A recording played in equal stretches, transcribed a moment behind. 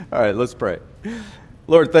All right, let's pray.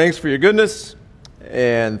 Lord, thanks for your goodness,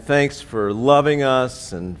 and thanks for loving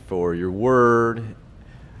us and for your word,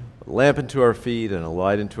 a lamp unto our feet and a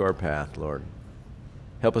light unto our path, Lord.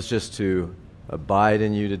 Help us just to abide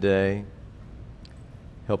in you today.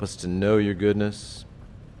 Help us to know your goodness.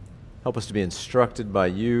 Help us to be instructed by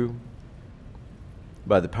you,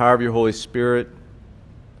 by the power of your Holy Spirit,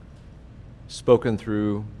 spoken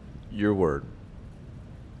through your word.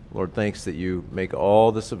 Lord, thanks that you make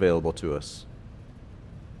all this available to us.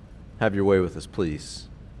 Have your way with us, please.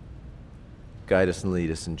 Guide us and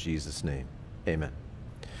lead us in Jesus' name. Amen.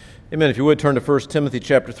 Amen. If you would, turn to 1 Timothy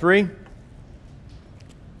chapter 3.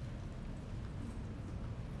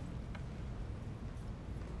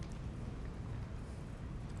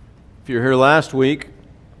 If you were here last week,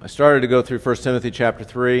 I started to go through 1 Timothy chapter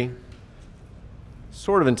 3,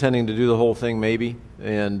 sort of intending to do the whole thing maybe,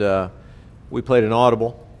 and we played an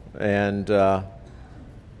audible and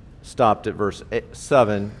stopped at verse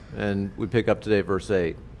 7, and we pick up today at verse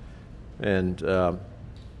 8. And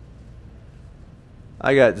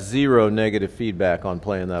I got zero negative feedback on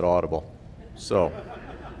playing that audible. So,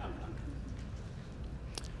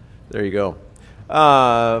 there you go.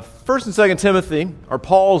 1 and 2 Timothy are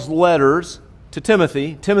Paul's letters to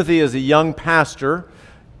Timothy. Timothy is a young pastor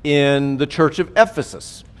in the church of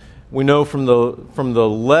Ephesus. We know from the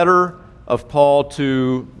letter of Paul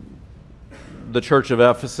to the church of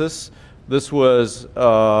Ephesus, this was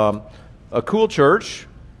a cool church,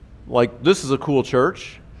 like this is a cool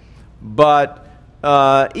church, but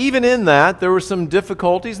even in that, there were some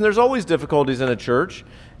difficulties, and there's always difficulties in a church,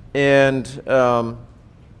 and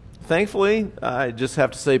thankfully, I just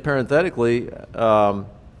have to say parenthetically, I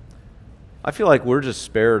feel like we're just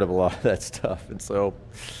spared of a lot of that stuff, and so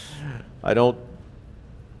I don't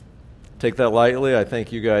take that lightly. I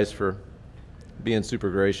thank you guys for being super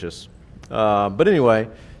gracious. But anyway,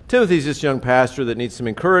 Timothy's this young pastor that needs some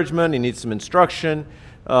encouragement. He needs some instruction.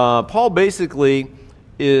 Paul basically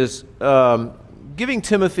is giving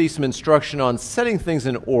Timothy some instruction on setting things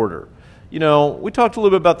in order. You know, we talked a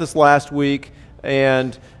little bit about this last week,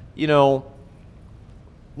 and, you know,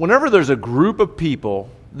 whenever there's a group of people,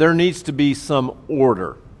 there needs to be some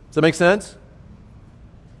order. Does that make sense?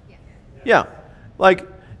 Yeah. Like,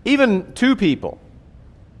 even two people,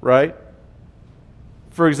 right?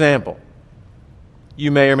 For example, you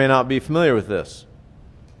may or may not be familiar with this.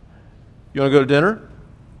 You want to go to dinner?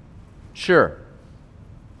 Sure.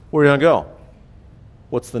 Where are you going to go?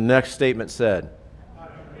 What's the next statement said?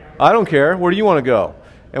 I don't care. Where do you want to go?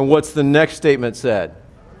 And what's the next statement said?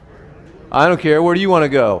 I don't care. Where do you want to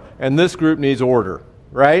go? And this group needs order,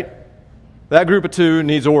 right? That group of two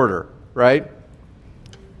needs order, right?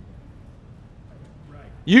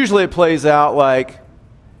 Usually it plays out like,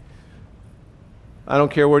 I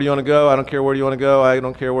don't care where do you want to go, I don't care where do you want to go, I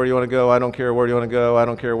don't care where do you want to go, I don't care where do you want to go, I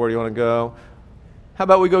don't care where do you want to go. How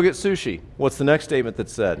about we go get sushi? What's the next statement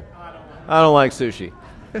that's said? I don't like sushi.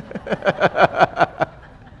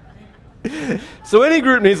 So any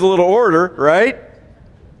group needs a little order, right?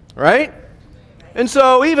 Right? And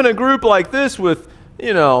so even a group like this with,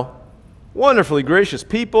 you know, wonderfully gracious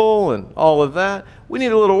people and all of that, we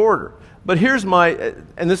need a little order. But here's my,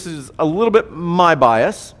 and this is a little bit my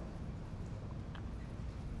bias,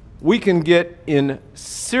 we can get in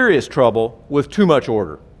serious trouble with too much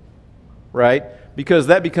order, right? Because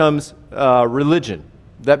that becomes religion.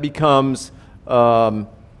 That becomes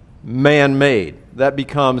man-made. That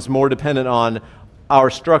becomes more dependent on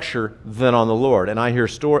our structure than on the Lord. And I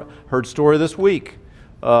heard story this week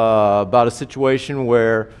about a situation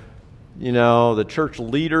where, you know, the church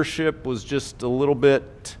leadership was just a little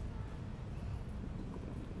bit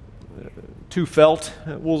too felt,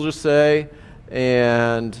 we'll just say,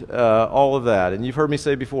 and all of that. And you've heard me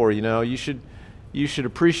say before, you know, you should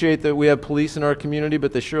appreciate that we have police in our community,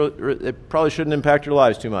 but they probably shouldn't impact your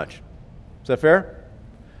lives too much. Is that fair?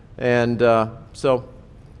 And so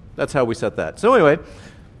that's how we set that. So anyway,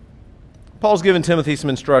 Paul's given Timothy some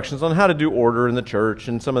instructions on how to do order in the church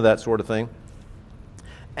and some of that sort of thing.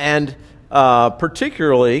 And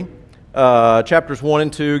particularly, chapters 1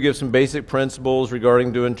 and 2 give some basic principles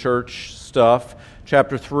regarding doing church stuff.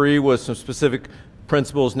 Chapter 3 was some specific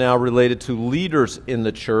principles now related to leaders in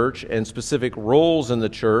the church and specific roles in the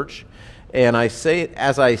church. And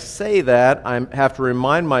as I say that, I have to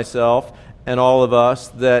remind myself and all of us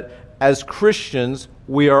that as Christians,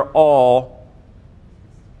 we are all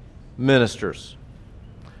ministers.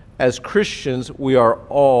 As Christians, we are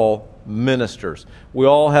all ministers. We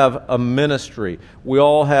all have a ministry. We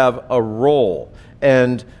all have a role.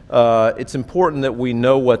 And it's important that we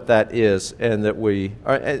know what that is and that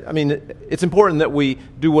it's important that we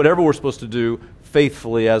do whatever we're supposed to do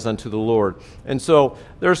faithfully as unto the Lord. And so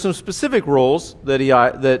there are some specific roles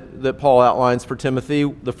that Paul outlines for Timothy.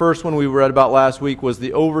 The first one we read about last week was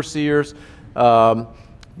the overseers.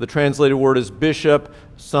 The translated word is bishop.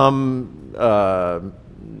 Some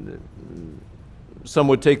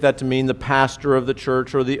would take that to mean the pastor of the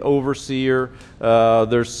church or the overseer.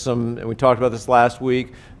 There's some, and we talked about this last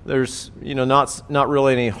week. There's not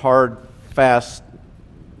really any hard, fast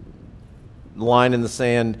line in the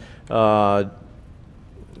sand,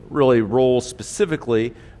 really roles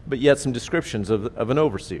specifically, but yet some descriptions of an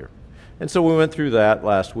overseer. And so we went through that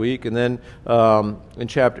last week, and then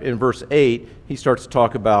in verse 8, he starts to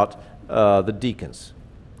talk about the deacons.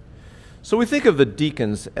 So we think of the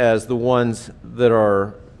deacons as the ones that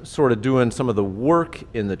are sort of doing some of the work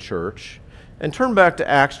in the church. And turn back to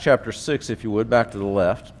Acts chapter 6, if you would, back to the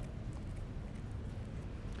left.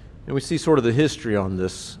 And we see sort of the history on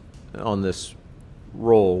this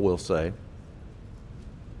role, we'll say.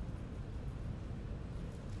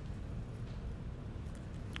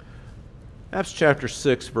 Acts chapter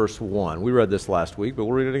 6, verse 1. We read this last week, but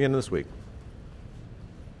we'll read it again this week.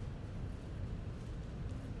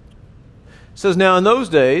 It says, "Now in those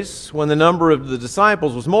days, when the number of the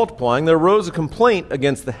disciples was multiplying, there arose a complaint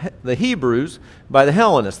against the Hebrews by the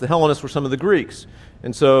Hellenists." The Hellenists were some of the Greeks.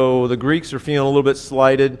 And so the Greeks are feeling a little bit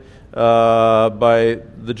slighted by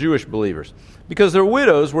the Jewish believers, because their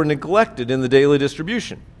widows were neglected in the daily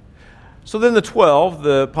distribution. So then the 12,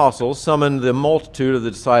 the apostles, summoned the multitude of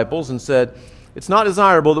the disciples and said, "It's not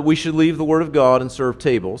desirable that we should leave the word of God and serve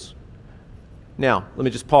tables." Now, let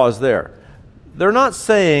me just pause there. They're not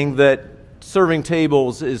saying that serving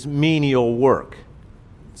tables is menial work.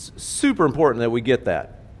 It's super important that we get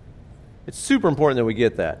that. It's super important that we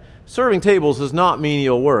get that. Serving tables is not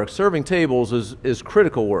menial work. Serving tables is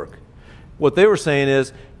critical work. What they were saying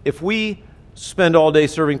is, if we spend all day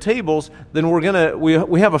serving tables, then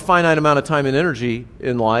we have a finite amount of time and energy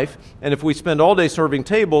in life, and if we spend all day serving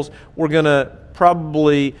tables, we're going to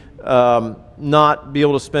probably not be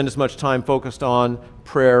able to spend as much time focused on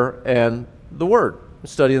prayer and the Word,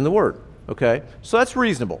 studying the Word. Okay? So that's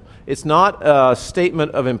reasonable. It's not a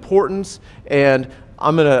statement of importance, and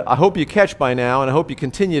I hope you catch by now, and I hope you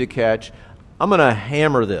continue to catch, I'm going to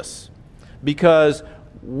hammer this, because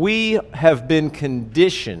we have been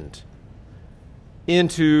conditioned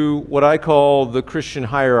into what I call the Christian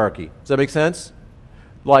hierarchy. Does that make sense?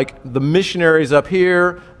 Like the missionaries up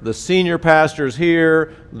here, the senior pastors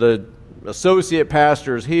here, the associate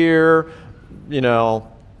pastors here,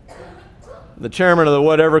 the chairman of the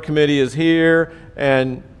whatever committee is here,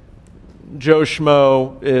 and Joe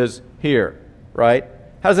Schmo is here, right?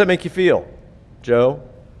 How does that make you feel, Joe?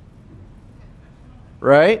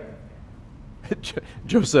 Right?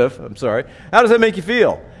 Joseph, I'm sorry. How does that make you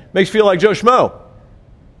feel? Makes you feel like Joe Schmo,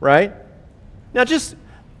 right? Now just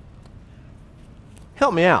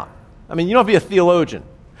help me out. I mean, you don't have to be a theologian.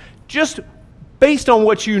 Just based on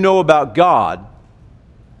what you know about God,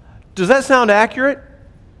 does that sound accurate?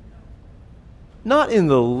 Not in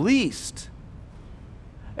the least.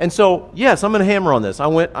 And so, yes, I'm going to hammer on this.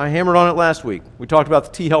 I hammered on it last week. We talked about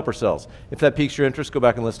the T helper cells. If that piques your interest, go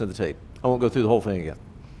back and listen to the tape. I won't go through the whole thing again.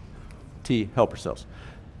 T helper cells.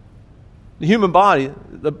 The human body,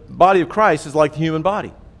 the body of Christ is like the human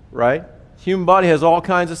body, right? The human body has all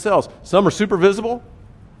kinds of cells. Some are super visible.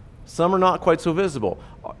 Some are not quite so visible.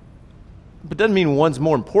 But it doesn't mean one's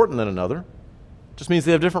more important than another. It just means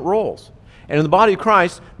they have different roles. And in the body of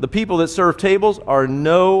Christ, the people that serve tables are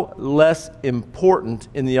no less important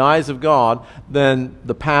in the eyes of God than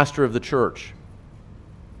the pastor of the church.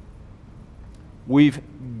 We've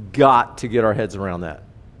got to get our heads around that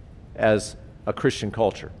as a Christian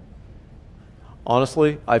culture.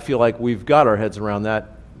 Honestly, I feel like we've got our heads around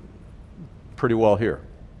that pretty well here.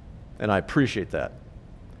 And I appreciate that.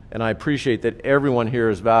 And I appreciate that everyone here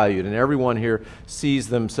is valued and everyone here sees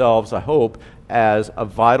themselves, I hope, as a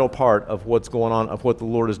vital part of what's going on, of what the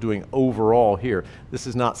Lord is doing overall here. This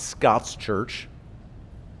is not Scott's church.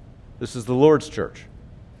 This is the Lord's church.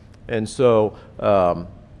 And so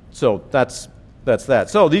that's that.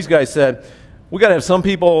 So these guys said, we got to have some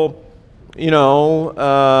people,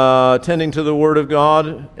 tending to the Word of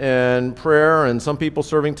God and prayer, and some people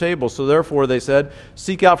serving tables. So therefore, they said,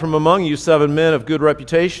 seek out from among you 7 men of good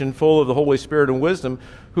reputation, full of the Holy Spirit and wisdom,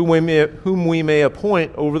 whom we may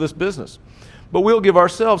appoint over this business. But we'll give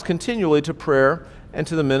ourselves continually to prayer and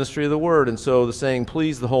to the ministry of the Word. And so the saying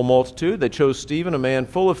pleased the whole multitude. They chose Stephen, a man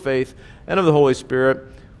full of faith and of the Holy Spirit,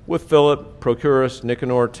 with Philip, Prochorus,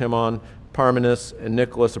 Nicanor, Timon, Parmenas, and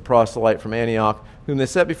Nicholas, a proselyte from Antioch, whom they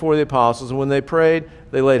set before the apostles, and when they prayed,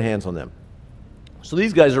 they laid hands on them. So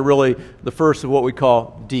these guys are really the first of what we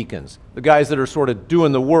call deacons, the guys that are sort of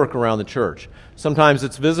doing the work around the church. Sometimes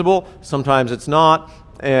it's visible, sometimes it's not,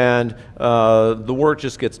 and the work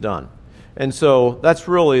just gets done. And so that's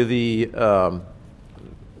really the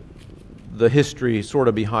history sort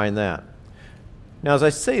of behind that. Now, as I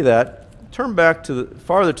say that, turn back to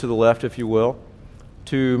farther to the left, if you will,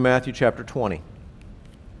 to Matthew chapter 20.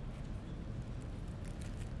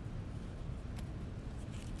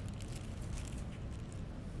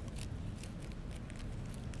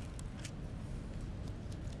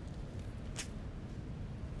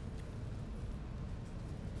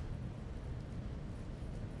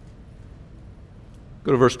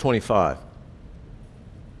 Go to verse 25.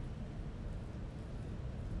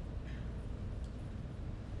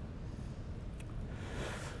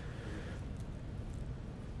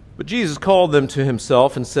 But Jesus called them to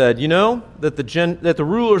himself and said, "You know that the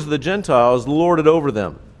rulers of the Gentiles lord it over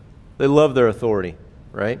them. They love their authority,"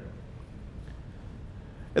 right?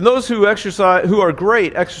 "And those who are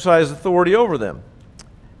great exercise authority over them.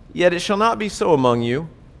 Yet it shall not be so among you.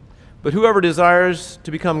 But whoever desires to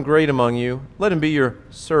become great among you, let him be your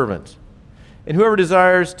servant. And whoever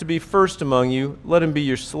desires to be first among you, let him be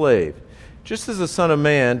your slave. Just as the Son of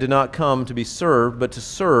Man did not come to be served, but to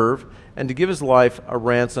serve, and to give his life a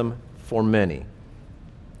ransom for many."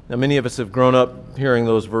 Now, many of us have grown up hearing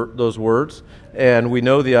those words, and we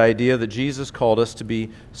know the idea that Jesus called us to be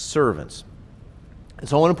servants. And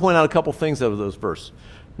so I want to point out a couple things out of those verses.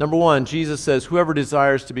 Number one, Jesus says, "Whoever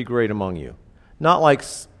desires to be great among you." Not like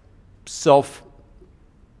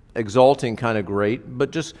self-exalting kind of great, but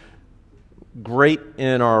just great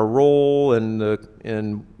in our role and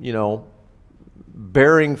in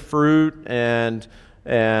bearing fruit and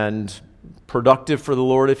productive for the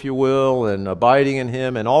Lord, if you will, and abiding in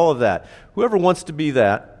Him and all of that. Whoever wants to be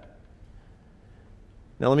that.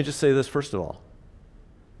 Now, let me just say this first of all.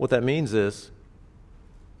 What that means is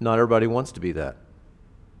not everybody wants to be that,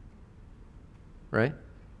 right?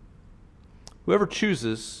 Whoever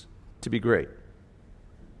chooses to be great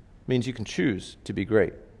means you can choose to be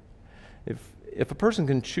great. If a person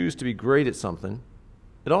can choose to be great at something,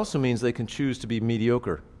 it also means they can choose to be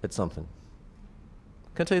mediocre at something.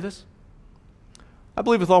 Can I tell you this? I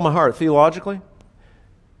believe with all my heart, theologically,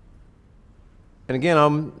 and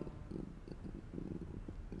again,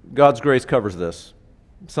 God's grace covers this,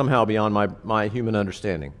 somehow beyond my human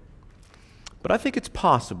understanding. But I think it's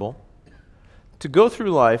possible to go through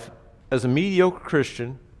life as a mediocre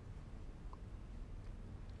Christian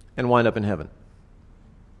and wind up in heaven.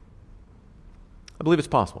 I believe it's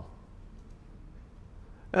possible.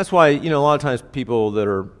 That's why, a lot of times people that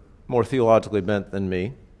are more theologically bent than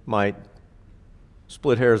me might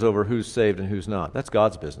split hairs over who's saved and who's not. That's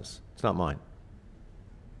God's business. It's not mine.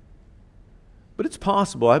 But it's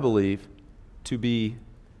possible, I believe, to be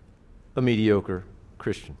a mediocre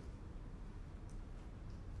Christian.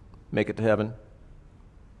 Make it to heaven,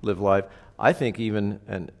 live life. I think even,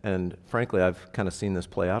 and frankly, I've kind of seen this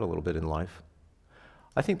play out a little bit in life.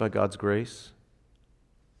 I think by God's grace,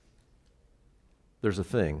 there's a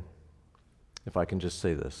thing, if I can just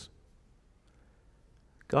say this.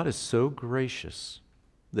 God is so gracious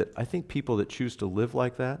that I think people that choose to live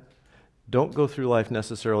like that don't go through life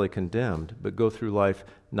necessarily condemned, but go through life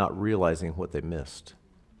not realizing what they missed.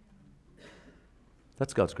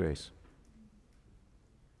 That's God's grace.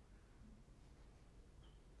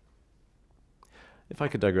 If I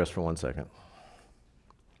could digress for 1 second.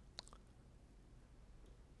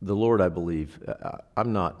 The Lord, I believe,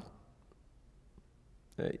 I'm not,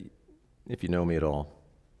 if you know me at all,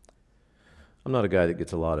 I'm not a guy that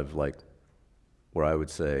gets a lot of where I would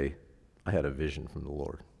say, I had a vision from the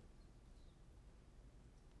Lord.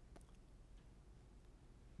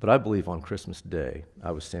 But I believe on Christmas Day,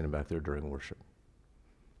 I was standing back there during worship.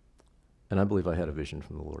 And I believe I had a vision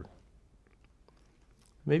from the Lord.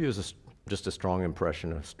 Maybe it was just a strong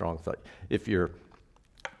impression, a strong thought. If you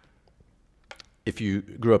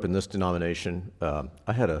grew up in this denomination,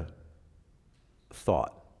 I had a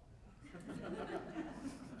thought.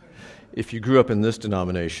 If you grew up in this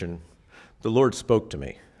denomination, the Lord spoke to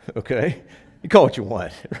me, okay? You call it what you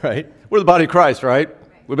want, right? We're the body of Christ, right?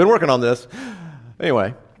 We've been working on this.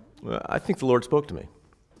 Anyway, I think the Lord spoke to me.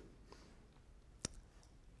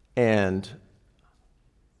 And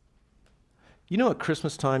at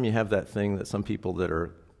Christmas time, you have that thing that some people that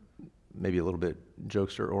are maybe a little bit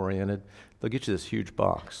jokester-oriented, they'll get you this huge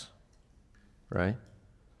box, right?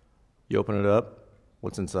 You open it up,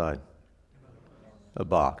 what's inside? A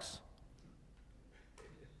box.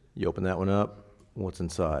 You open that one up, what's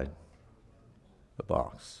inside? A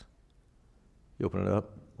box. You open it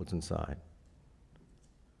up, what's inside?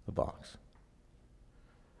 A box.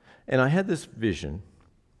 And I had this vision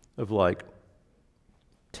of like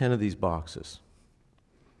 10 of these boxes.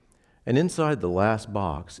 And inside the last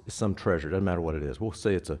box is some treasure. Doesn't matter what it is. We'll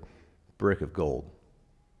say it's a brick of gold.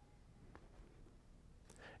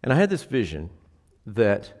 And I had this vision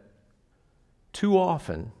that too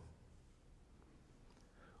often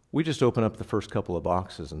we just open up the first couple of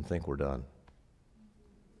boxes and think we're done.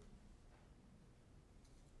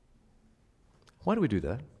 Why do we do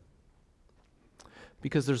that?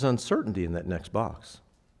 Because there's uncertainty in that next box.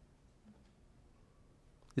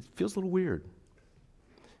 It feels a little weird.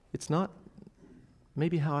 It's not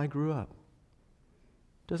maybe how I grew up.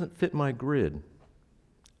 It doesn't fit my grid.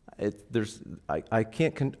 I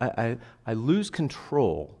lose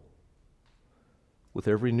control with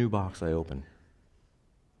every new box I open.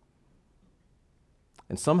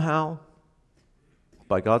 And somehow,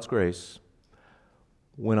 by God's grace,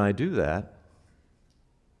 when I do that,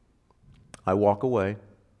 I walk away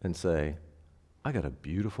and say, I got a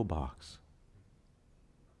beautiful box,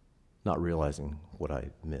 not realizing what I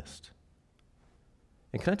missed.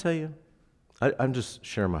 And can I tell you, I'm just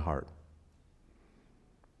sharing my heart.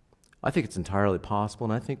 I think it's entirely possible,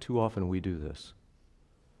 and I think too often we do this,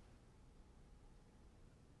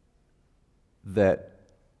 that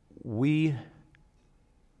we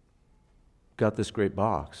got this great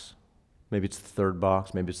box. Maybe it's the third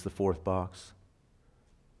box, maybe it's the fourth box.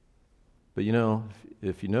 But you know,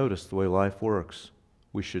 if you notice the way life works,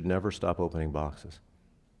 we should never stop opening boxes.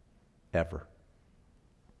 Ever.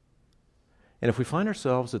 And if we find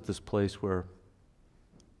ourselves at this place where,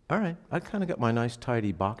 all right, I kind of got my nice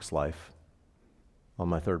tidy box life on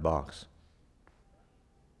my third box.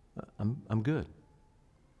 I'm good.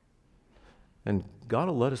 And God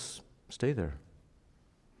will let us stay there.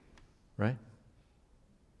 Right?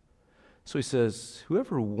 So he says,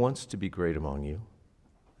 whoever wants to be great among you,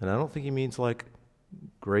 and I don't think he means like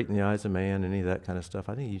great in the eyes of man, any of that kind of stuff.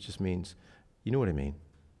 I think he just means, you know what I mean?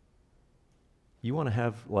 You want to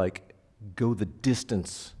have like go the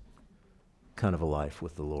distance kind of a life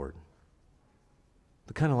with the Lord.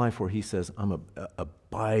 The kind of life where he says, I'm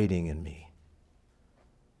abiding in me.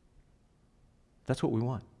 That's what we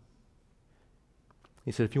want.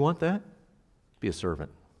 He said, if you want that, be a servant.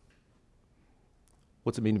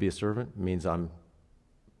 What's it mean to be a servant? It means I'm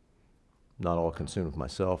not all consumed with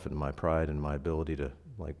myself and my pride and my ability to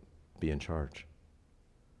like be in charge.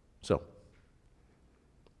 So,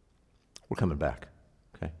 we're coming back.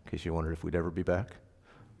 Okay, in case you wondered if we'd ever be back,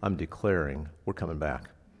 I'm declaring we're coming back.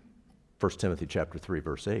 1 Timothy chapter 3,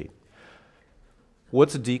 verse 8.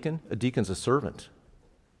 What's a deacon? A deacon's a servant.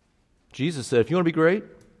 Jesus said, if you want to be great,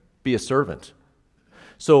 be a servant.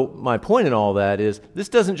 So my point in all that is, this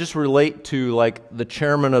doesn't just relate to like the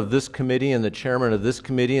chairman of this committee and the chairman of this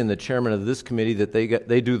committee and the chairman of this committee that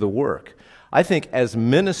they do the work. I think as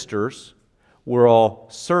ministers, we're all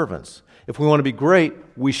servants. If we want to be great,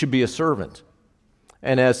 we should be a servant.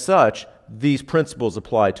 And as such, these principles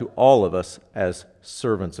apply to all of us as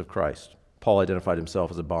servants of Christ. Paul identified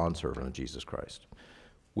himself as a bondservant of Jesus Christ.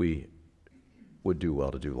 We would do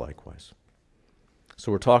well to do likewise.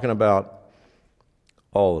 So we're talking about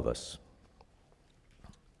all of us.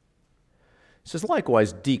 It says,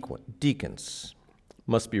 likewise, deacons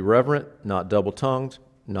must be reverent, not double-tongued,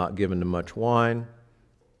 not given to much wine,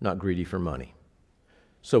 not greedy for money.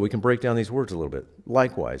 So we can break down these words a little bit.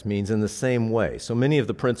 Likewise means in the same way. So many of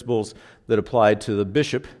the principles that applied to the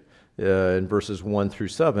bishop in verses 1 through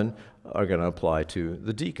 7 are going to apply to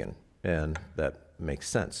the deacon. And that makes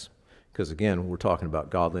sense. Because again, we're talking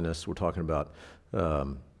about godliness, we're talking about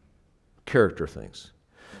character things.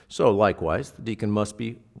 So likewise, the deacon must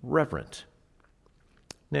be reverent.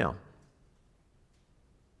 Now,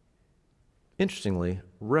 interestingly,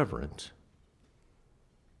 reverent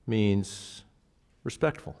means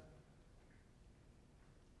respectful.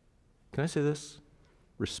 Can I say this?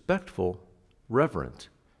 Respectful, reverent,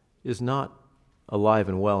 is not alive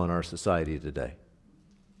and well in our society today.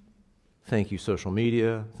 Thank you, social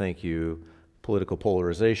media. Thank you, political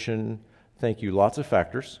polarization. Thank you, lots of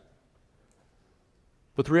factors.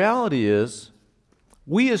 But the reality is,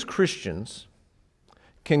 we as Christians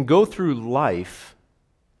can go through life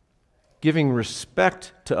giving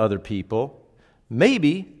respect to other people,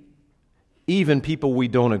 maybe even people we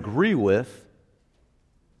don't agree with,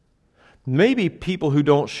 maybe people who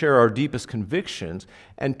don't share our deepest convictions,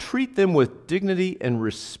 and treat them with dignity and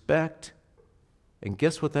respect. And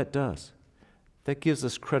guess what that does? That gives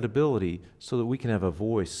us credibility so that we can have a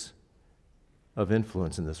voice of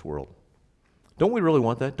influence in this world. Don't we really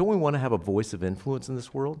want that? Don't we want to have a voice of influence in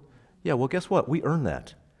this world? Yeah, well, guess what? We earn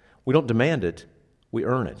that. We don't demand it, we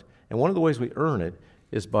earn it. And one of the ways we earn it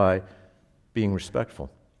is by being respectful.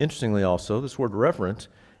 Interestingly also, this word reverent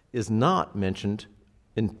is not mentioned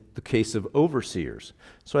in the case of overseers.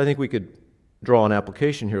 So I think we could draw an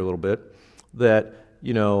application here a little bit that,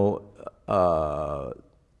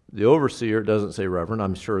 the overseer doesn't say reverend.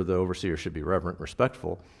 I'm sure the overseer should be reverent,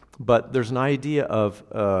 respectful. But there's an idea of,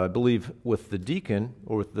 I believe, with the deacon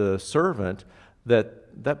or with the servant,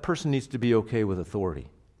 that person needs to be okay with authority,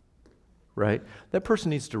 right? That person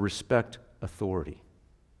needs to respect authority.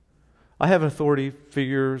 I have authority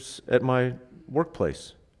figures at my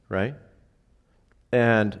workplace, right?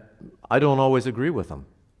 And I don't always agree with them.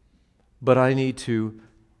 But I need to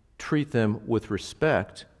treat them with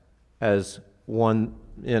respect as one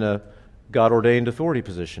in a God-ordained authority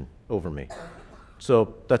position over me.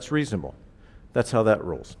 So that's reasonable. That's how that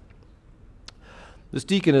rolls. This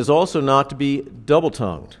deacon is also not to be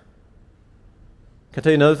double-tongued. Can I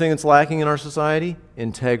tell you another thing that's lacking in our society?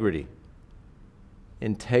 Integrity.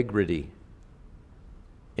 Integrity.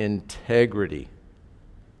 Integrity.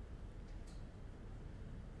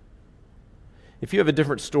 If you have a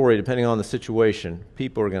different story, depending on the situation,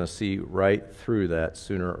 people are going to see right through that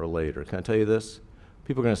sooner or later. Can I tell you this?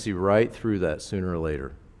 People are going to see right through that sooner or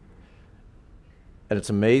later. And it's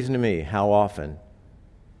amazing to me how often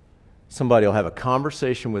somebody will have a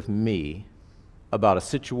conversation with me about a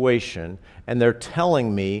situation, and they're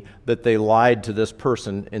telling me that they lied to this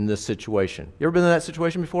person in this situation. You ever been in that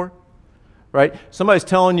situation before? Right? Somebody's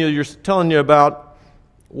telling you about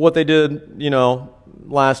what they did,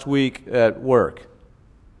 last week at work.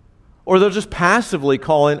 Or they'll just passively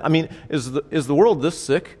call in. I mean, is the world this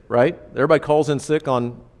sick, right? Everybody calls in sick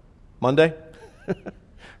on Monday,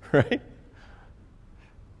 right?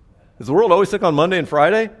 Is the world always sick on Monday and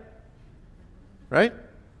Friday? Right?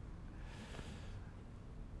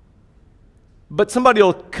 But somebody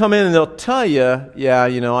will come in and they'll tell you, yeah,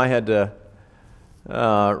 I had to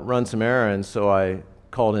run some errands, so I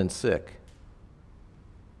called in sick.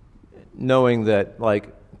 Knowing that,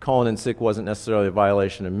 calling in sick wasn't necessarily a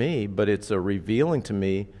violation of me, but it's a revealing to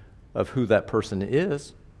me of who that person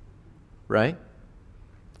is, right? Do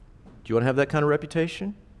you want to have that kind of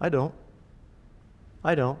reputation? I don't.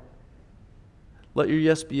 Let your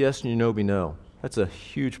yes be yes and your no be no. That's a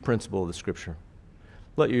huge principle of the Scripture.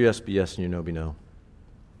 Let your yes be yes and your no be no.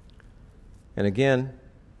 And again,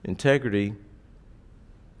 integrity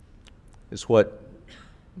is what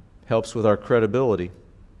helps with our credibility.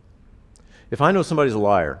 If I know somebody's a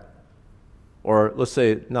liar, or let's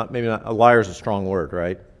say maybe not a liar is a strong word,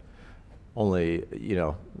 right? Only,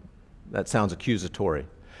 that sounds accusatory.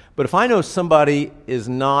 But if I know somebody is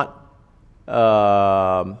not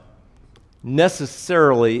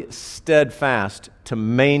necessarily steadfast to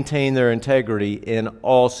maintain their integrity in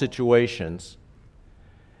all situations,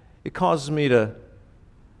 it causes me to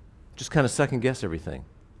just kind of second guess everything.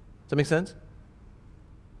 Does that make sense?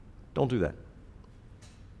 Don't do that.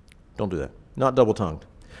 Don't do that. Not double-tongued.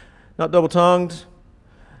 Not double-tongued,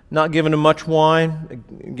 not given to much wine.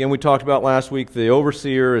 Again, we talked about last week, the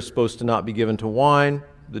overseer is supposed to not be given to wine.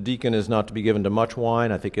 The deacon is not to be given to much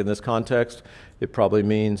wine. I think in this context, it probably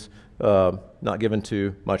means not given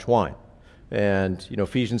to much wine. And,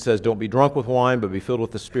 Ephesians says, don't be drunk with wine, but be filled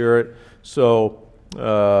with the Spirit. So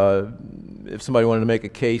if somebody wanted to make a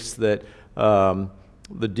case that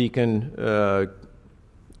the deacon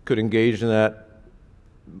could engage in that,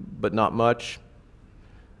 but not much,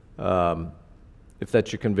 if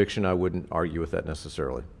that's your conviction, I wouldn't argue with that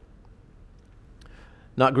necessarily.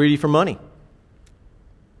 Not greedy for money.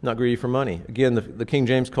 Not greedy for money. Again, the King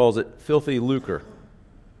James calls it filthy lucre.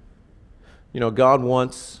 God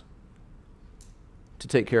wants to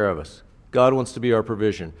take care of us. God wants to be our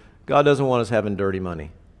provision. God doesn't want us having dirty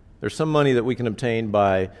money. There's some money that we can obtain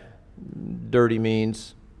by dirty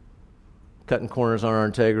means, cutting corners on our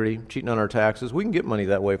integrity, cheating on our taxes. We can get money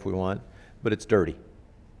that way if we want, but it's dirty.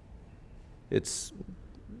 The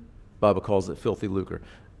Bible calls it filthy lucre.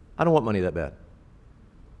 I don't want money that bad.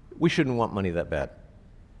 We shouldn't want money that bad,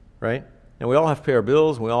 right? And we all have to pay our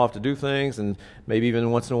bills, and we all have to do things, and maybe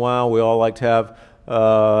even once in a while we all like to have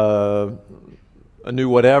a new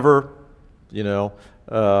whatever, There's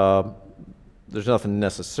nothing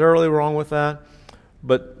necessarily wrong with that.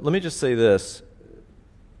 But let me just say this.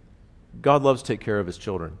 God loves to take care of His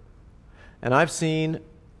children. And I've seen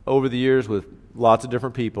over the years with lots of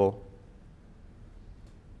different people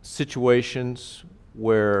situations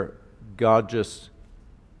where God just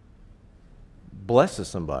blesses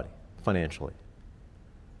somebody financially.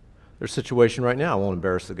 There's a situation right now, I won't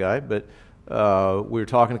embarrass the guy, but we were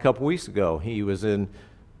talking a couple weeks ago. He was in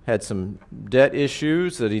had some debt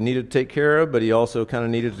issues that he needed to take care of, but he also kind of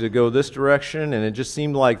needed to go this direction, and it just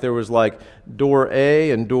seemed like there was like door A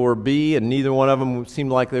and door B, and neither one of them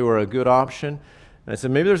seemed like they were a good option. And I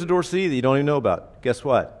said, maybe there's a door C that you don't even know about. Guess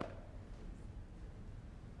what?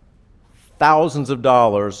 Thousands of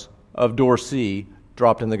dollars of door C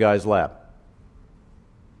dropped in the guy's lap.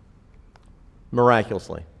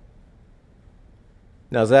 Miraculously.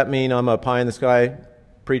 Now, does that mean I'm a pie-in-the-sky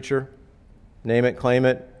preacher? Name it, claim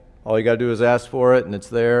it. All you got to do is ask for it, and it's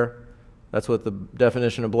there. That's what the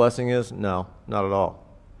definition of blessing is? No, not at all.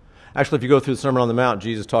 Actually, if you go through the Sermon on the Mount,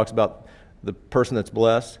 Jesus talks about the person that's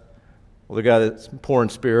blessed. Well, the guy that's poor in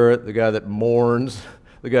spirit, the guy that mourns,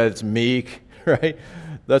 the guy that's meek, right?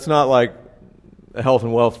 That's not like a health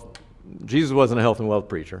and wealth. Jesus wasn't a health and wealth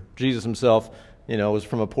preacher. Jesus himself, was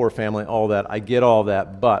from a poor family, all that. I get all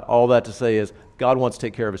that, but all that to say is God wants to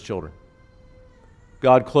take care of his children.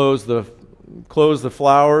 God clothes the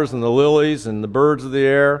flowers and the lilies and the birds of the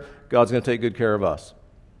air. God's going to take good care of us.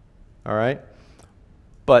 All right?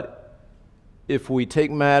 But if we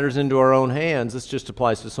take matters into our own hands, this just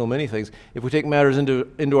applies to so many things. If we take matters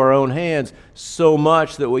into our own hands so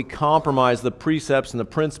much that we compromise the precepts and the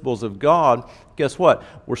principles of God, guess what?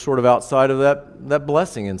 We're sort of outside of that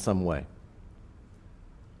blessing in some way.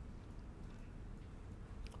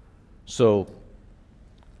 So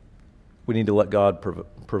we need to let God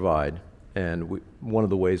provide. And one of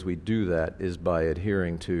the ways we do that is by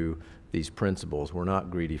adhering to these principles. We're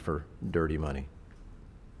not greedy for dirty money.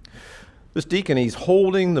 This deacon, he's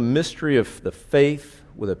holding the mystery of the faith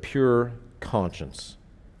with a pure conscience.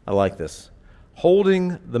 I like this.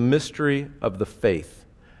 Holding the mystery of the faith.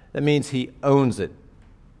 That means he owns it.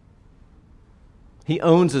 He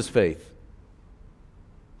owns his faith.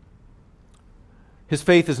 His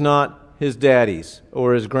faith is not his daddy's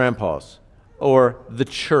or his grandpa's or the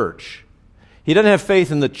church. He doesn't have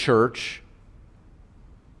faith in the church.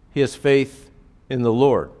 He has faith in the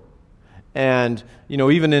Lord. And,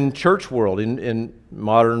 even in church world, in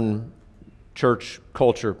modern church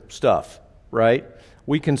culture stuff, right?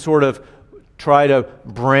 We can sort of try to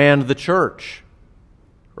brand the church,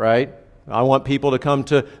 right? I want people to come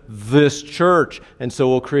to this church, and so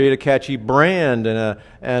we'll create a catchy brand and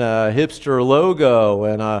a hipster logo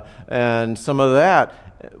and some of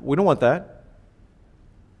that. We don't want that.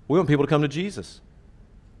 We want people to come to Jesus.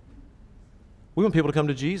 We want people to come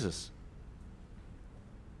to Jesus.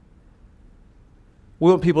 We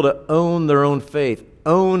want people to own their own faith,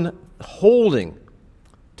 holding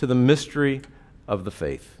to the mystery of the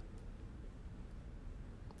faith.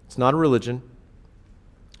 It's not a religion.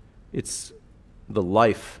 It's the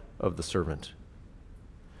life of the servant.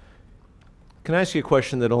 Can I ask you a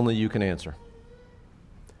question that only you can answer?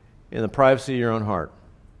 In the privacy of your own heart.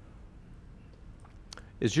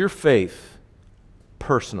 Is your faith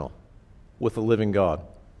personal with the living God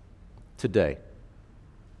today?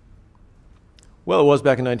 Well, it was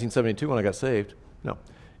back in 1972 when I got saved. No.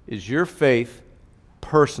 Is your faith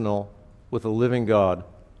personal with the living God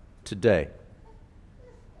today?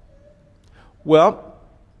 Well,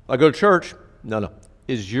 I go to church. No.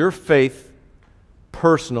 Is your faith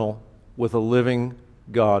personal with a living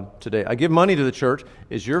God today? I give money to the church.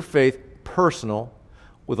 Is your faith personal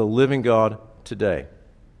with a living God today?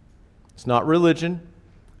 It's not religion.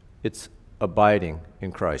 It's abiding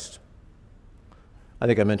in Christ. I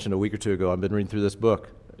think I mentioned a week or two ago, I've been reading through this book.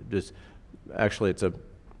 It's a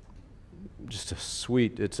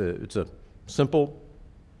sweet, it's a simple,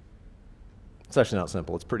 it's actually not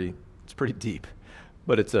simple, it's pretty deep.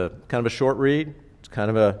 But it's a kind of a short read. It's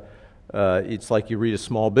kind of it's like you read a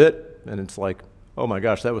small bit, and it's like, oh my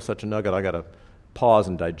gosh, that was such a nugget, I got to pause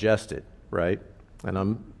and digest it, right? And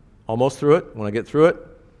I'm almost through it. When I get through it,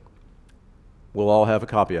 we'll all have a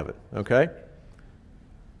copy of it, okay?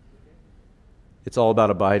 It's all about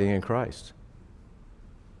abiding in Christ.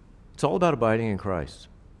 It's all about abiding in Christ.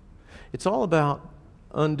 It's all about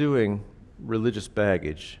undoing religious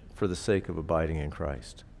baggage for the sake of abiding in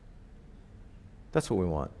Christ. That's what we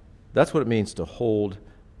want. That's what it means to hold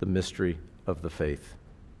the mystery of the faith.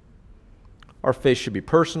 Our faith should be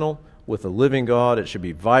personal with a living God. It should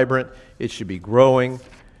be vibrant. It should be growing.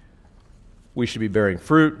 We should be bearing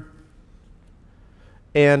fruit.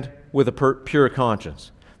 And with a pure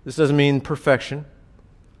conscience. This doesn't mean perfection,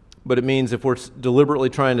 but it means if we're deliberately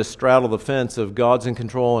trying to straddle the fence of God's in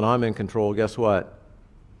control and I'm in control, guess what?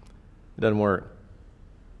 It doesn't work.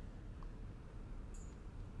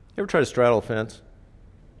 You ever try to straddle a fence?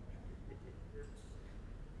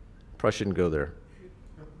 Probably shouldn't go there.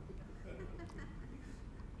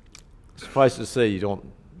 Suffice to say, you don't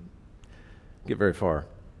get very far,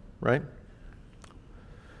 right?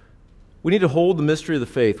 We need to hold the mystery of the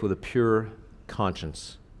faith with a pure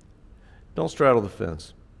conscience. Don't straddle the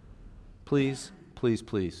fence. Please, please,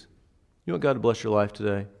 please. You want God to bless your life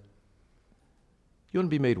today? You want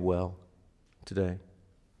to be made well today?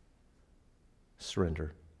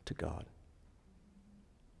 Surrender to God.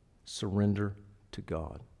 Surrender to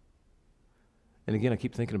God. And again, I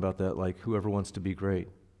keep thinking about that, like whoever wants to be great.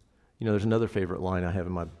 You know, there's another favorite line I have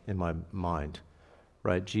in my mind,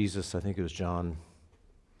 right? Jesus, I think it was John,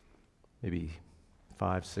 maybe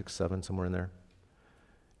 5, 6, 7, somewhere in there.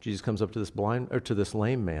 Jesus comes up to this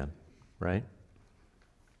lame man, right?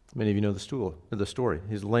 Many of you know the story.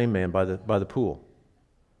 He's a lame man by the pool.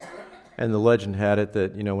 And the legend had it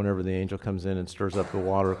that, you know, whenever the angel comes in and stirs up the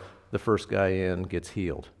water, the first guy in gets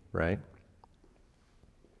healed, right?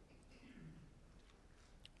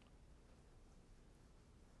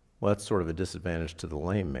 Well, that's sort of a disadvantage to the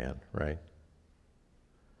lame man, right?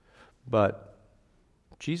 But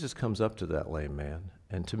Jesus comes up to that lame man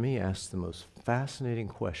and to me asks the most fascinating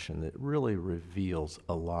question that really reveals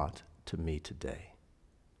a lot to me today.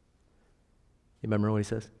 You remember what he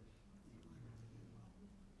says?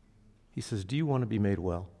 He says, do you want to be made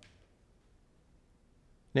well?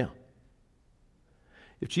 Now,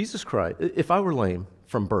 if Jesus Christ, if I were lame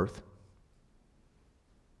from birth,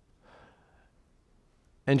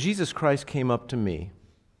 and Jesus Christ came up to me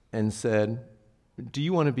and said, do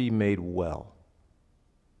you want to be made well?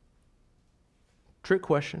 Trick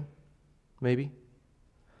question, maybe.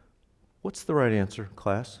 What's the right answer,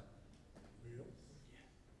 class?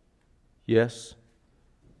 Yes.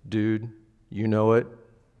 Dude, you know it.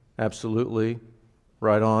 Absolutely.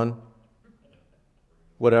 Right on.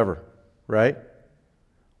 Whatever, right?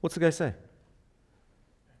 What's the guy say?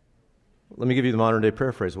 Let me give you the modern day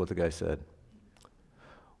paraphrase of what the guy said.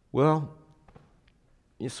 Well,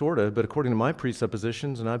 sort of, but according to my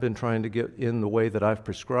presuppositions, and I've been trying to get in the way that I've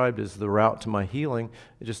prescribed as the route to my healing,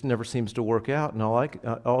 it just never seems to work out, and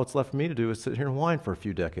all it's left for me to do is sit here and whine for a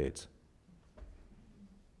few decades.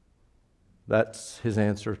 That's his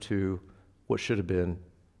answer to what should have been,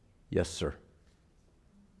 yes, sir.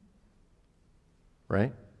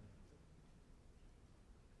 Right?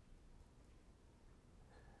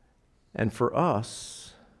 And for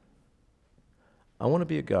us, I want to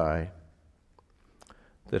be a guy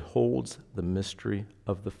that holds the mystery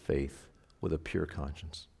of the faith with a pure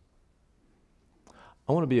conscience.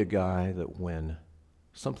 I want to be a guy that when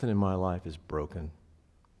something in my life is broken,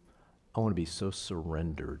 I want to be so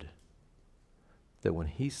surrendered that when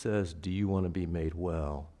he says, do you want to be made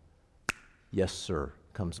well? Yes, sir,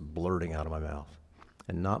 comes blurting out of my mouth.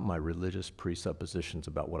 And not my religious presuppositions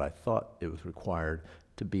about what I thought it was required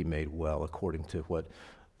to be made well according to what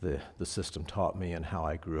the system taught me and how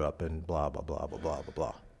I grew up and blah, blah, blah, blah, blah, blah,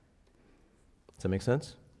 blah. Does that make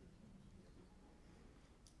sense?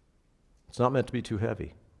 It's not meant to be too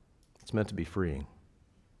heavy. It's meant to be freeing.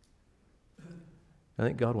 I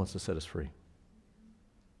think God wants to set us free.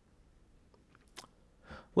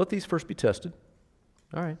 Let these first be tested.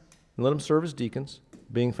 All right. And let them serve as deacons,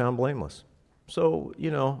 being found blameless. So, you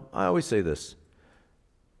know, I always say this.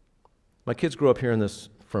 My kids grew up hearing this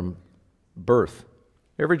from birth.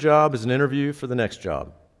 Every job is an interview for the next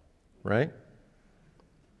job, right?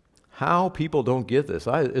 How people don't get this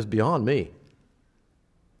is beyond me,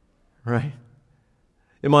 right?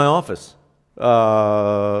 In my office,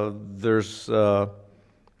 there's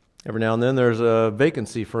every now and then there's a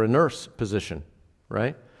vacancy for a nurse position,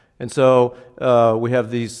 right? And so we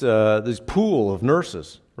have these pool of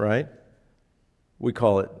nurses, right? We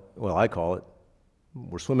call it, well, I call it,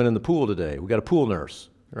 we're swimming in the pool today. We got a pool nurse,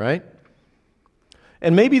 right?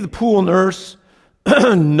 And maybe the pool nurse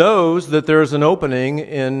knows that there's an opening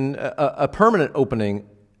in a permanent opening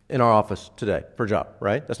in our office today for a job,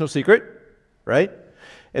 right? That's no secret, right?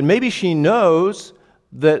 And maybe she knows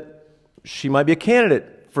that she might be a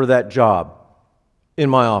candidate for that job in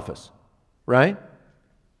my office, right?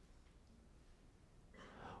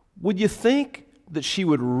 Would you think that she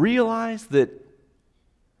would realize that,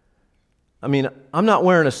 I mean, I'm not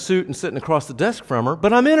wearing a suit and sitting across the desk from her,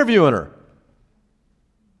 but I'm interviewing her,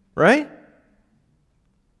 right?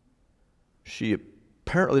 She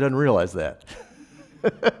apparently doesn't realize that.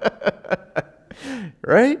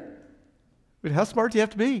 Right? But how smart do you have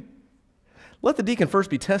to be? Let the deacon first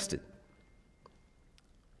be tested.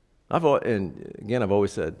 And again, I've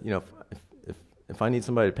always said, you know, if I need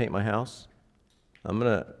somebody to paint my house, I'm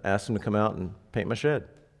going to ask them to come out and paint my shed.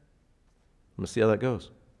 I'm going to see how that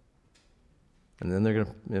goes. And then they're going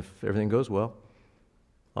to, if everything goes well,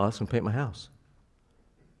 I'll ask them to paint my house.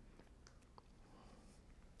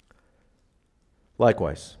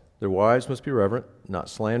 Likewise, their wives must be reverent, not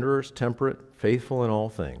slanderers, temperate, faithful in all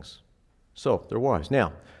things. So, they're wives.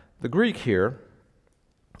 Now, the Greek here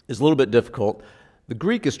is a little bit difficult. The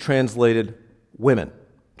Greek is translated women,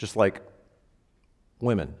 just like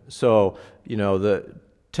women. So,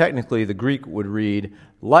 technically the Greek would read,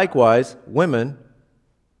 likewise, women,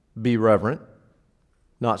 be reverent,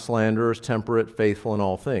 not slanderers, temperate, faithful in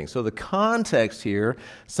all things. So the context here,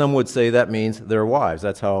 some would say that means their wives.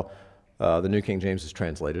 That's how the New King James has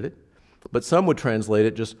translated it. But some would translate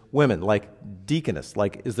it just women, like deaconess.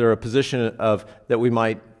 Like, is there a position of that we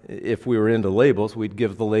might, if we were into labels, we'd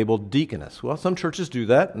give the label deaconess? Well, some churches do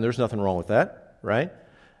that, and there's nothing wrong with that, right?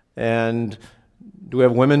 And do we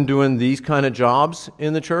have women doing these kind of jobs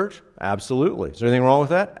in the church? Absolutely. Is there anything wrong with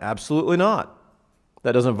that? Absolutely not.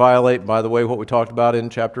 That doesn't violate, by the way, what we talked about in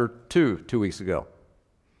chapter 2 weeks ago.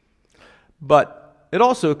 But it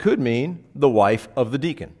also could mean the wife of the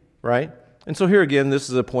deacon, right? And so here again, this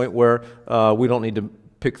is a point where we don't need to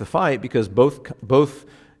pick the fight, because both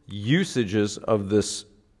usages of this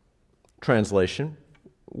translation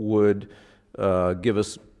would give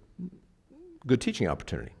us good teaching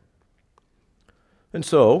opportunity. And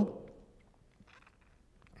so,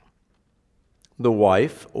 the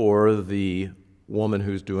wife or the woman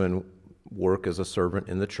who's doing work as a servant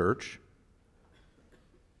in the church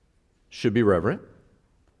should be reverent.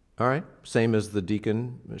 All right? Same as the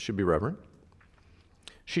deacon should be reverent.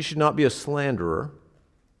 She should not be a slanderer,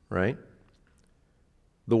 right?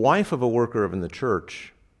 The wife of a worker in the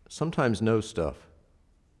church sometimes knows stuff.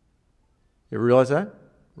 You ever realize that?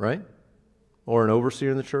 Right? Or an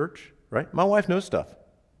overseer in the church, right? My wife knows stuff.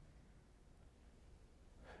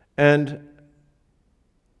 And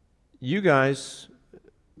you guys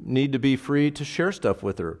need to be free to share stuff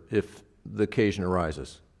with her if the occasion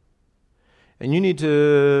arises. And you need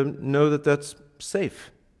to know that that's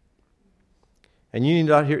safe. And you need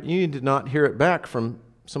to not hear it back from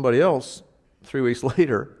somebody else 3 weeks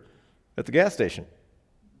later at the gas station.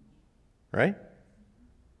 Right?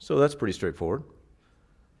 So that's pretty straightforward.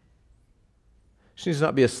 She needs to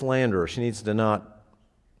not be a slanderer. She needs to not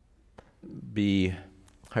be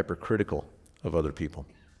hypercritical of other people.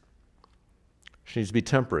 She needs to be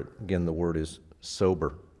temperate. Again, the word is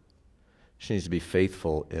sober. She needs to be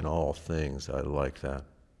faithful in all things. I like that.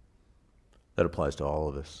 That applies to all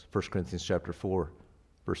of us. 1 Corinthians chapter 4,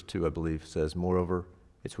 verse 2, I believe, says, moreover,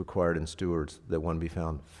 it's required in stewards that one be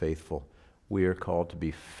found faithful. We are called to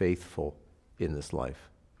be faithful in this life.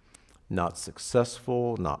 Not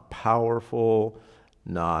successful, not powerful,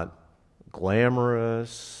 not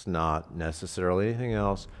glamorous, not necessarily anything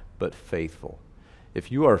else, but faithful.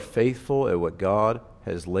 If you are faithful at what God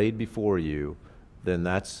has laid before you, then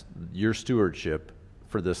that's your stewardship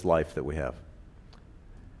for this life that we have.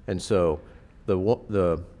 And so the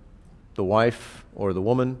wife or the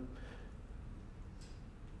woman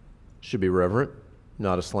should be reverent,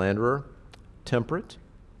 not a slanderer, temperate,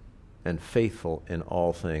 and faithful in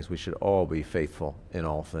all things. We should all be faithful in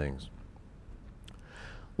all things.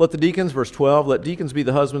 Let the deacons, verse 12, let deacons be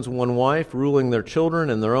the husbands of one wife, ruling their children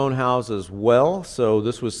and their own houses well. So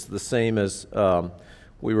this was the same as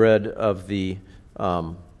we read of the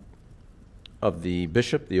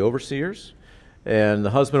bishop, the overseers. And the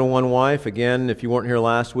husband of one wife, again, if you weren't here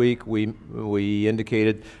last week, we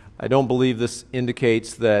indicated, I don't believe this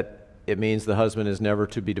indicates that it means the husband is never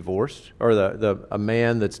to be divorced, or a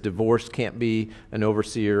man that's divorced can't be an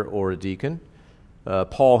overseer or a deacon.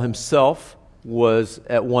 Paul himself was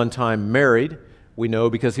at one time married, we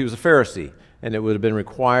know, because he was a Pharisee, and it would have been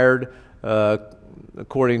required,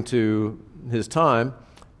 according to his time,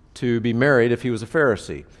 to be married if he was a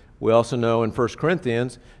Pharisee. We also know in 1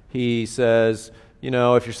 Corinthians, he says,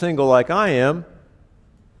 if you're single like I am,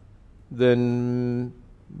 then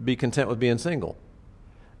be content with being single.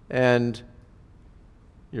 And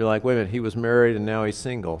you're like, wait a minute, he was married and now he's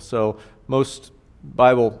single. So most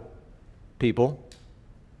Bible people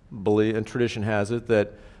believe, and tradition has it,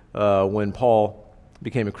 that when Paul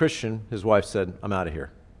became a Christian, his wife said, I'm out of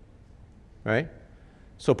here. Right?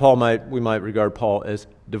 So we might regard Paul as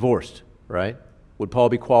divorced, right? Would Paul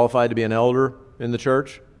be qualified to be an elder in the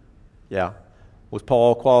church? Yeah. Was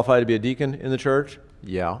Paul qualified to be a deacon in the church?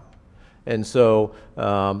 Yeah. And so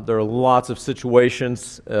there are lots of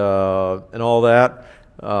situations and all that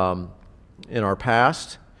in our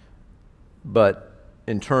past, but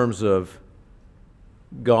in terms of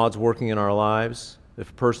God's working in our lives, if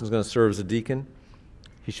a person's going to serve as a deacon,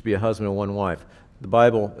 he should be a husband of one wife. The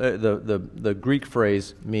Bible, the Greek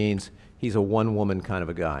phrase means he's a one-woman kind of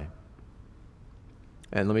a guy.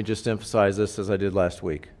 And let me just emphasize this as I did last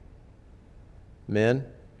week. Men,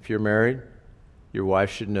 if you're married, your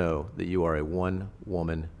wife should know that you are a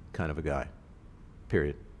one-woman kind of a guy.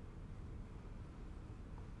 Period.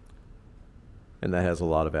 And that has a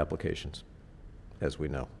lot of applications, as we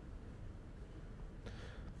know.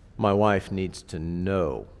 My wife needs to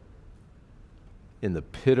know in the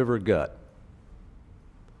pit of her gut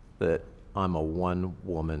that I'm a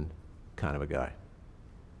one-woman kind of a guy.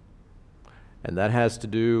 And that has to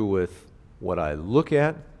do with what I look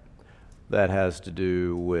at. That has to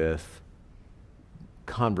do with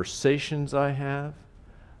conversations I have.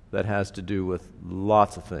 That has to do with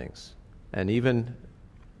lots of things. And even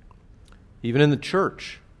in the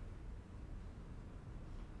church,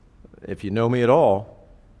 if you know me at all,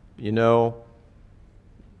 you know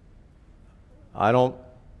I don't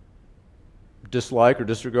dislike or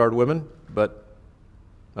disregard women, but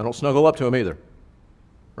I don't snuggle up to them either,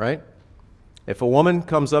 right? If a woman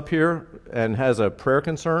comes up here and has a prayer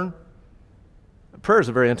concern, prayer is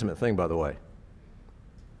a very intimate thing, by the way.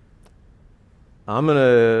 I'm going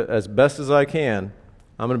to, as best as I can,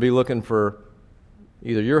 I'm going to be looking for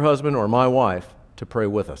either your husband or my wife to pray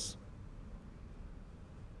with us.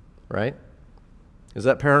 Right? Is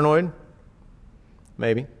that paranoid?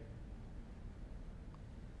 Maybe.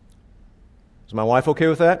 Is my wife okay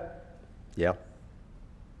with that? Yeah.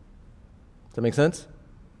 Does that make sense?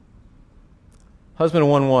 Husband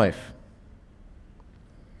and one wife.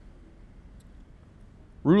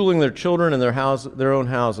 Ruling their children and their own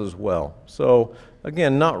house as well. So,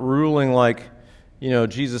 again, not ruling like,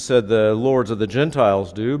 Jesus said the lords of the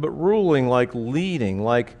Gentiles do, but ruling like leading,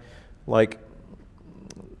 like,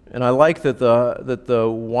 and I like that the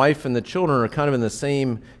wife and the children are kind of in the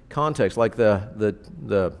same context, like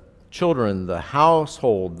the children, the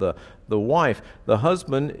household, the wife. The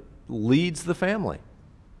husband leads the family.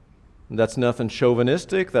 That's nothing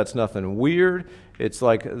chauvinistic. That's nothing weird. It's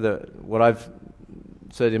like what I've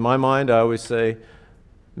said in my mind, I always say,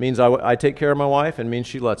 means I take care of my wife and means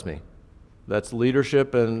she lets me. That's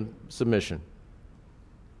leadership and submission.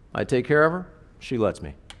 I take care of her, she lets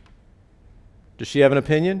me. Does she have an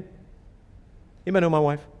opinion? You might know my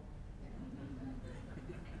wife.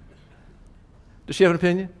 Does she have an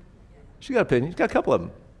opinion? She got an opinion. She's got a couple of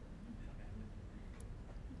them.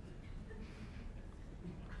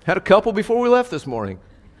 Had a couple before we left this morning.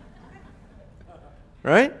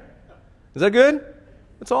 Right? Is that good?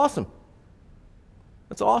 That's awesome.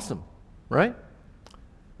 That's awesome, right?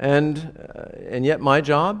 And yet my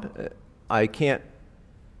job, I can't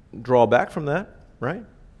draw back from that, right?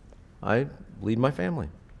 I lead my family.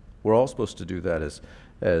 We're all supposed to do that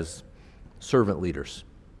as servant leaders.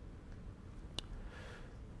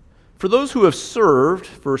 For those who have served,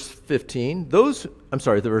 verse 13,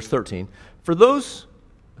 verse 13, for those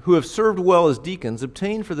who have served well as deacons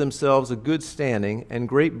obtain for themselves a good standing and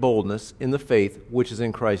great boldness in the faith which is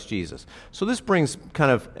in Christ Jesus. So this brings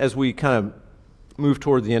as we move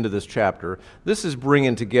toward the end of this chapter, this is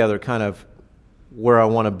bringing together kind of where I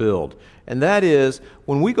want to build. And that is,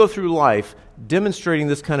 when we go through life demonstrating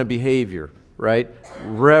this kind of behavior, right?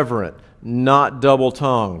 Reverent, not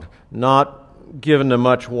double-tongued, not given to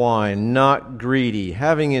much wine, not greedy,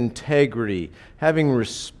 having integrity, having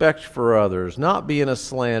respect for others, not being a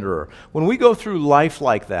slanderer. When we go through life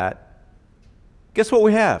like that, guess what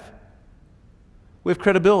we have? We have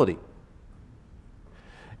credibility.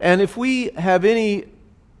 And if we have any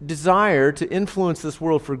desire to influence this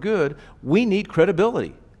world for good, we need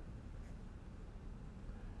credibility.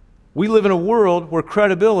 We live in a world where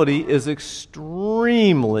credibility is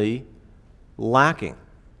extremely lacking.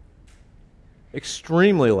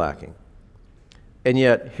 Extremely lacking. And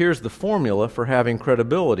yet, here's the formula for having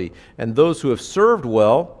credibility. And those who have served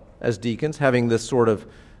well as deacons, having this sort of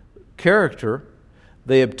character,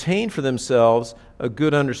 they obtain for themselves a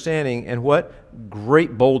good understanding and what?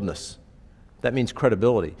 Great boldness. That means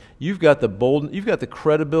credibility. You've got the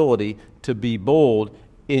credibility to be bold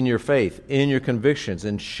in your faith, in your convictions,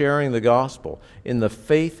 in sharing the gospel, in the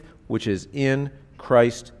faith which is in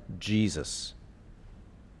Christ Jesus.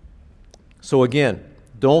 So again,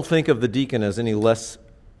 don't think of the deacon as any less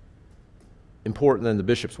important than the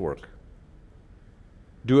bishop's work.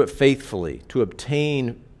 Do it faithfully to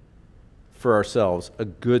obtain for ourselves a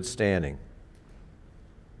good standing.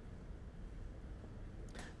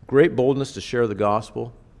 Great boldness to share the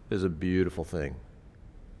gospel is a beautiful thing.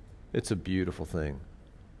 It's a beautiful thing.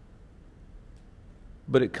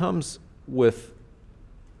 But it comes with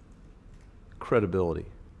credibility.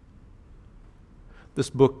 This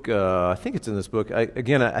book, I think it's in this book. I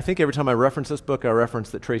think every time I reference this book, I reference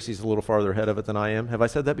that Tracy's a little farther ahead of it than I am. Have I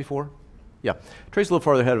said that before? Yeah. Tracy's a little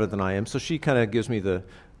farther ahead of it than I am, so she kind of gives me the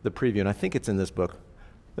preview, and I think it's in this book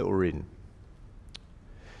that we're reading.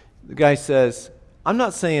 The guy says, I'm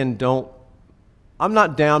not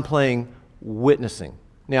downplaying witnessing.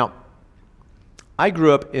 Now, I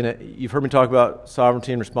grew up you've heard me talk about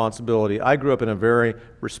sovereignty and responsibility. I grew up in a very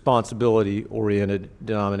responsibility-oriented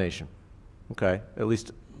denomination. Okay? At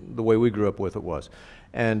least the way we grew up with it was.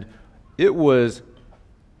 And it was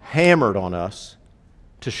hammered on us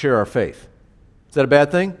to share our faith. Is that a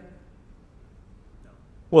bad thing?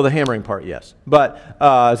 Well, the hammering part, yes. But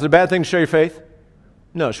is it a bad thing to share your faith?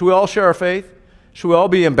 No. Should we all share our faith? Should we all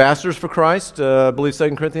be ambassadors for Christ? I believe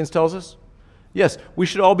 2 Corinthians tells us. Yes, we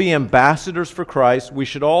should all be ambassadors for Christ. We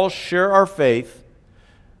should all share our faith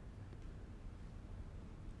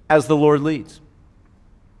as the Lord leads.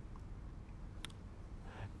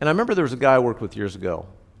 And I remember there was a guy I worked with years ago.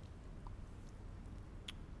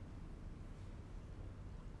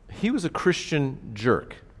 He was a Christian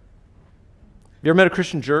jerk. You ever met a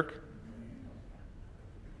Christian jerk?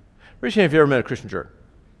 Raise your hand if you ever met a Christian jerk.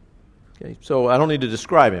 Okay, so I don't need to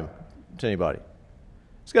describe him to anybody.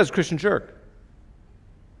 This guy's a Christian jerk.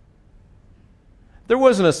 There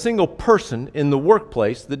wasn't a single person in the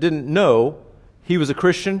workplace that didn't know he was a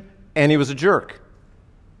Christian and he was a jerk.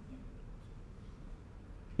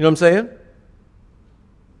 You know what I'm saying?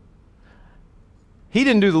 He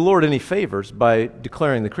didn't do the Lord any favors by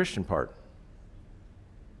declaring the Christian part.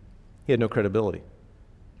 He had no credibility.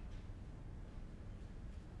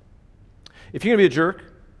 If you're going to be a jerk,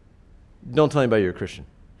 don't tell anybody you're a Christian.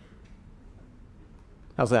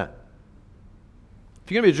 How's that?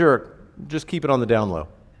 If you're going to be a jerk, just keep it on the down low.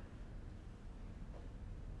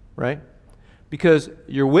 Right? Because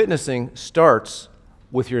your witnessing starts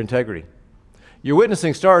with your integrity. Your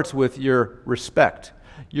witnessing starts with your respect.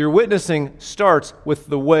 Your witnessing starts with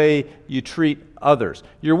the way you treat others.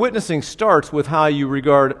 Your witnessing starts with how you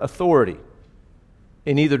regard authority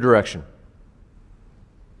in either direction.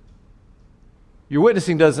 Your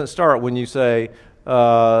witnessing doesn't start when you say,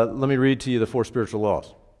 let me read to you the 4 spiritual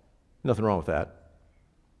laws. Nothing wrong with that.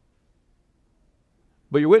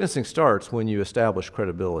 But your witnessing starts when you establish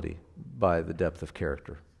credibility by the depth of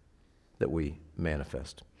character that we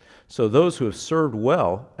manifest. So those who have served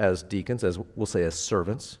well as deacons, as we'll say as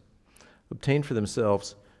servants, obtain for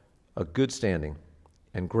themselves a good standing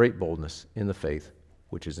and great boldness in the faith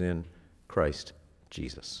which is in Christ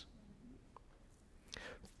Jesus.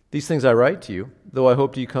 These things I write to you, though I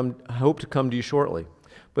hope to come to you shortly.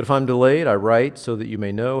 But if I'm delayed, I write so that you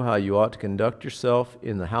may know how you ought to conduct yourself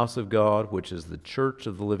in the house of God, which is the church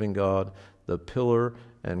of the living God, the pillar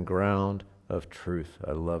and ground of truth.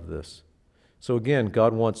 I love this. So again,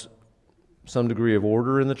 God wants some degree of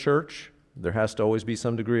order in the church. There has to always be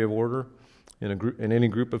some degree of order in any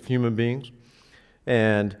group of human beings.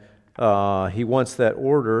 And He wants that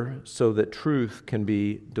order so that truth can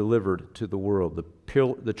be delivered to the world.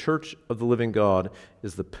 The church of the living God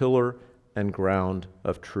is the pillar and ground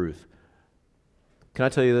of truth. Can I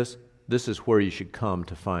tell you this? This is where you should come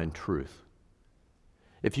to find truth.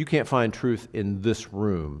 If you can't find truth in this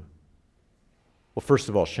room, well, first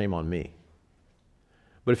of all, shame on me.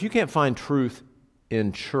 But if you can't find truth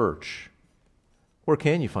in church, where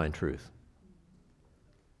can you find truth?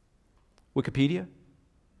 Wikipedia?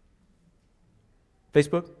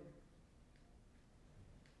 Facebook?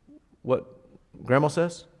 What Grandma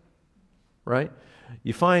says? Right?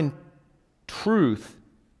 You find truth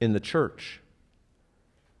in the church.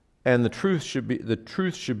 And the truth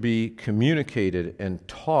should be communicated and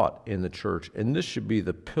taught in the church. And this should be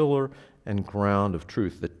the pillar and ground of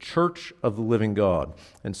truth, the church of the living God.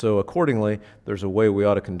 And so accordingly, there's a way we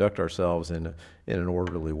ought to conduct ourselves in an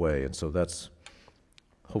orderly way. And so that's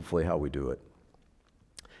hopefully how we do it.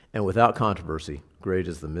 And without controversy, great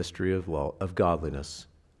is the mystery of godliness.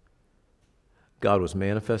 God was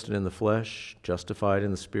manifested in the flesh, justified in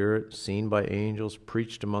the Spirit, seen by angels,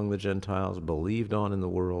 preached among the Gentiles, believed on in the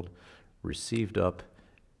world, received up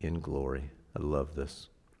in glory. I love this.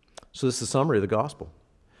 So this is a summary of the gospel.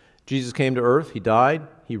 Jesus came to earth, He died,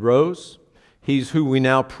 He rose. He's who we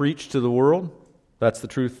now preach to the world. That's the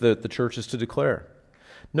truth that the church is to declare.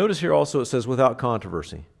 Notice here also it says, without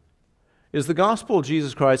controversy. Is the gospel of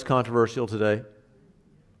Jesus Christ controversial today?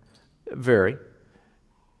 Very.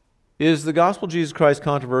 Is the gospel of Jesus Christ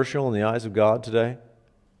controversial in the eyes of God today?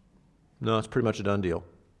 No, it's pretty much a done deal.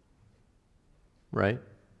 Right?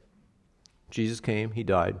 Jesus came, He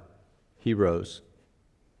died, He rose.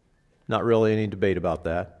 Not really any debate about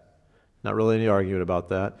that. Not really any argument about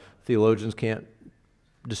that. Theologians can't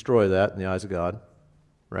destroy that in the eyes of God.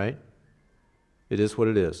 Right? It is what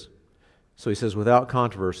it is. So he says, without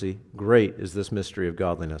controversy, great is this mystery of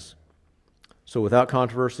godliness. So without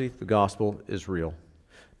controversy, the gospel is real.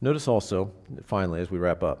 Notice also, finally, as we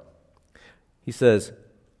wrap up, he says,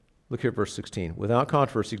 look here at verse 16. Without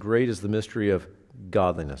controversy, great is the mystery of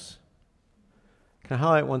godliness. Can I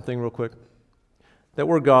highlight one thing real quick? That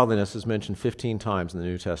word godliness is mentioned 15 times in the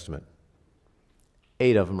New Testament.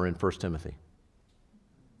 8 of them are in 1 Timothy.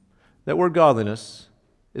 That word godliness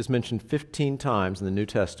is mentioned 15 times in the New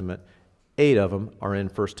Testament. 8 of them are in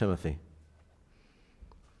 1 Timothy.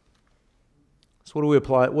 So what do we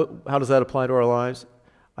apply? How does that apply to our lives?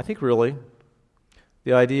 I think really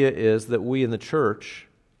the idea is that we in the church,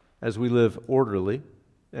 as we live orderly,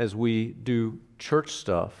 as we do church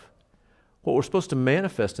stuff, what we're supposed to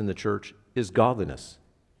manifest in the church is godliness.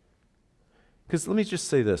 Because let me just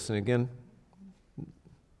say this, and again,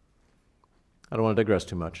 I don't want to digress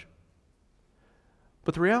too much.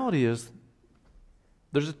 But the reality is,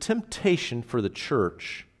 there's a temptation for the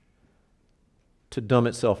church to dumb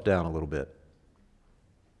itself down a little bit.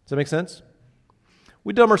 Does that make sense?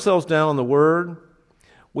 We dumb ourselves down on the Word.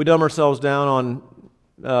 We dumb ourselves down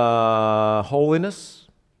on holiness.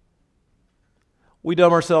 We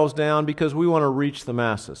dumb ourselves down because we want to reach the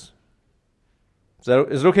masses. Is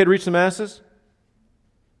it okay to reach the masses?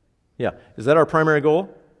 Yeah. Is that our primary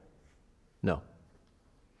goal? No.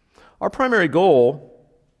 Our primary goal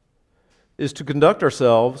is to conduct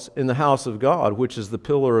ourselves in the house of God, which is the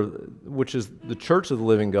church of the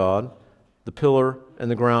living God, the pillar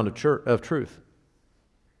and the ground of truth.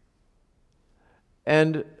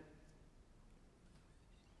 And,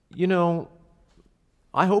 you know,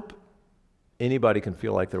 I hope anybody can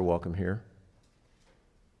feel like they're welcome here.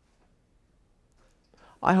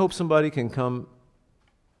 I hope somebody can come,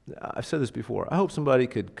 I've said this before, I hope somebody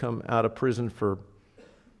could come out of prison for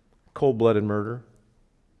cold-blooded murder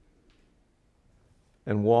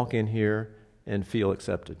and walk in here and feel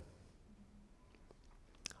accepted.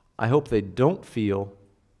 I hope they don't feel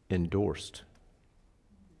endorsed.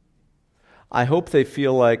 I hope they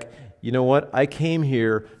feel like, you know what, I came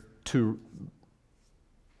here to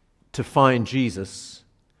find Jesus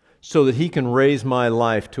so that he can raise my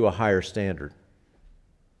life to a higher standard.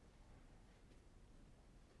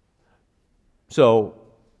 So,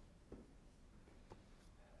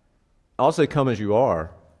 I'll say come as you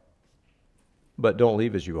are, but don't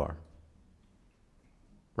leave as you are.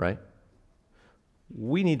 Right?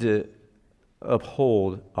 We need to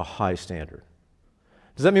uphold a high standard.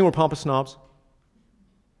 Does that mean we're pompous snobs?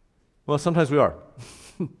 Well, sometimes we are.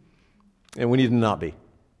 And we need to not be.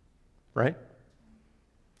 Right?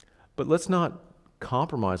 But let's not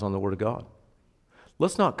compromise on the Word of God.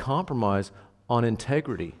 Let's not compromise on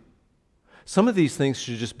integrity. Some of these things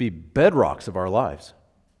should just be bedrocks of our lives.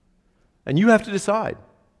 And you have to decide,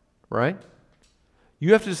 right?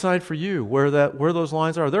 You have to decide for you where those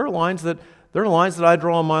lines are. There are lines that I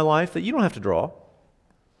draw in my life that you don't have to draw.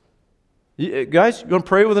 Guys, you want to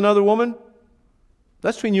pray with another woman?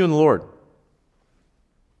 That's between you and the Lord.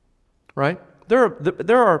 Right? There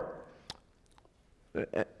are,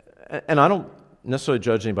 and I don't necessarily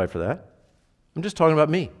judge anybody for that. I'm just talking about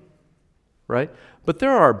me. Right? But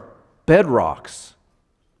there are bedrocks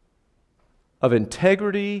of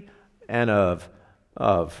integrity and of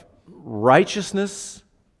righteousness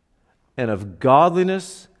and of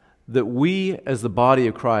godliness that we as the body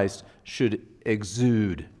of Christ should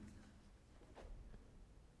exude.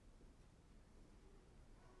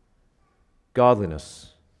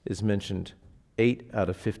 Godliness is mentioned 8 out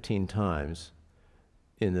of 15 times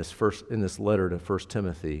in this letter to 1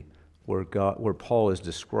 Timothy, where Paul is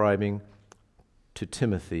describing to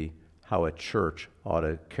Timothy how a church ought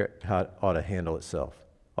to handle itself,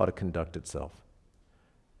 ought to conduct itself.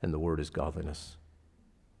 And the word is godliness.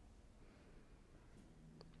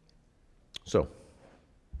 So,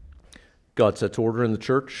 God sets order in the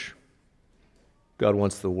church. God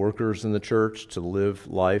wants the workers in the church to live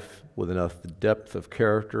life with enough depth of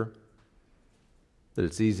character that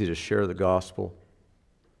it's easy to share the gospel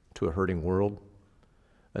to a hurting world.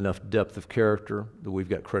 Enough depth of character that we've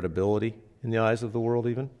got credibility in the eyes of the world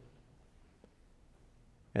even.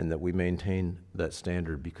 And that we maintain that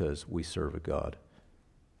standard because we serve a God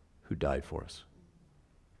who died for us.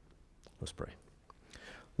 Let's pray.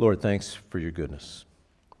 Lord, thanks for your goodness.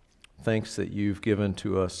 Thanks that you've given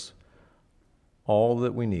to us all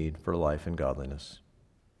that we need for life and godliness.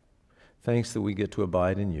 Thanks that we get to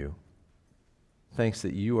abide in you. Thanks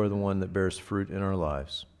that you are the one that bears fruit in our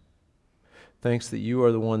lives. Thanks that you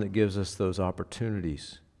are the one that gives us those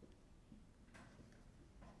opportunities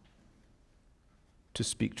to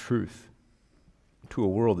speak truth to a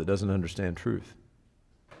world that doesn't understand truth.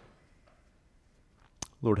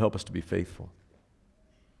 Lord, help us to be faithful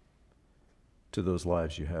to those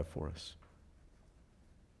lives you have for us.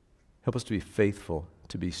 Help us to be faithful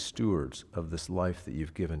to be stewards of this life that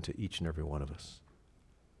you've given to each and every one of us.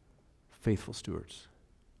 Faithful stewards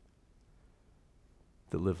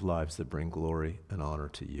that live lives that bring glory and honor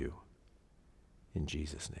to you. In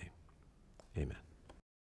Jesus' name, amen.